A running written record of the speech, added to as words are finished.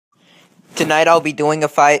Tonight I'll be doing a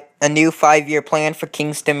new 5-year plan for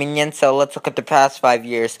King's Dominion, so let's look at the past 5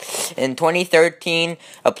 years. In 2013,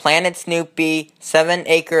 a Planet Snoopy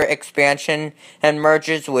 7-acre expansion and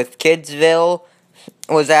mergers with Kidsville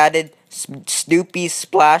was added. Snoopy's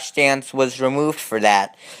Splash Dance was removed for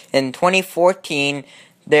that. In 2014,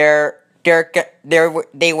 they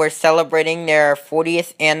were celebrating their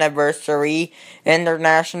 40th anniversary,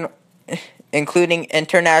 including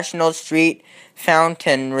International Street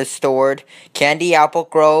Fountain restored, Candy Apple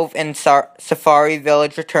Grove and Safari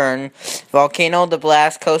Village return, Volcano the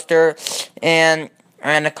Blast Coaster and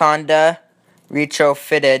Anaconda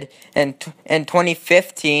retrofitted. In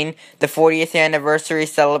 2015, the 40th anniversary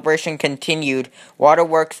celebration continued.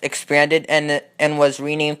 Waterworks expanded and was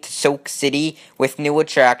renamed to Soak City with new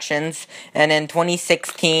attractions. And in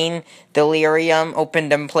 2016, Delirium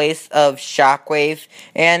opened in place of Shockwave.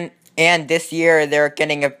 And this year, they're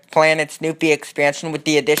getting a Planet Snoopy expansion with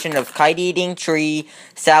the addition of Kite Eating Tree,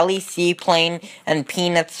 Sally Seaplane, and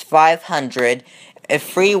Peanuts 500. A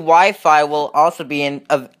free Wi-Fi will also be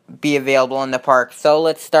available in the park. So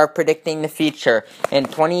let's start predicting the future. In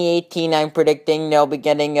 2018, I'm predicting they'll be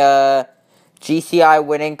getting a GCI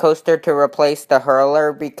Winning Coaster to replace the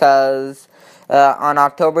Hurler because on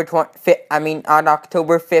October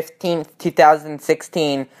 15th,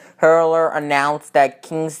 2016, Hurler announced that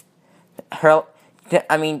King's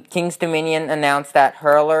Dominion announced that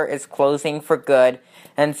Hurler is closing for good,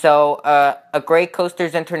 and so a Great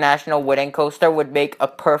Coasters International Wooden Coaster would make a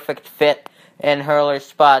perfect fit in Hurler's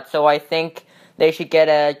spot. So I think they should get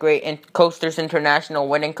a Great Coasters International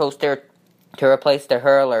Wooden Coaster to replace the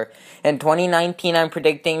Hurler. In 2019, I'm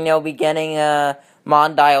predicting they'll be getting a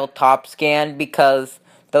Mondial Top Scan because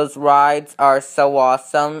those rides are so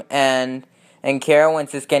awesome, and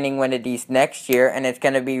Carowinds is getting one of these next year, and it's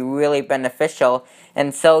going to be really beneficial.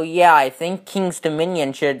 And so, yeah, I think King's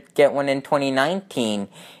Dominion should get one in 2019.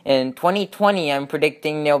 In 2020, I'm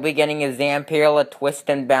predicting they'll be getting a Zamperla Twist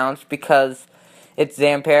and Bounce because it's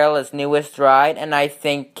Zamperla's newest ride, and I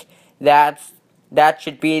think that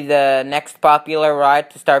should be the next popular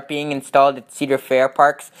ride to start being installed at Cedar Fair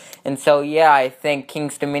parks. And so, yeah, I think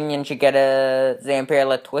King's Dominion should get a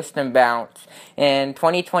Zamperla Twist and Bounce. In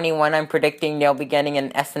 2021, I'm predicting they'll be getting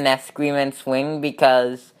an S&S Scream and Swing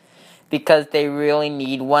because they really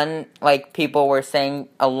need one, like people were saying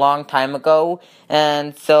a long time ago.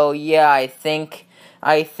 And so, yeah, I think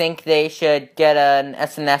they should get an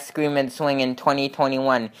S&S Scream and Swing in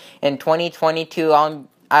 2021. In 2022,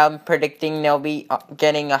 I'm predicting they'll be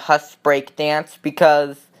getting a Huss Break Dance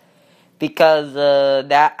because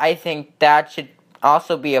I think that should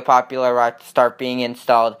also be a popular ride to start being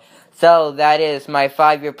installed. So that is my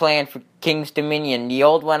 5-year plan for King's Dominion, the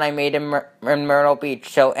old one I made in Myrtle Beach.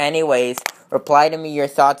 So anyways, reply to me your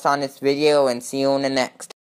thoughts on this video and see you in the next.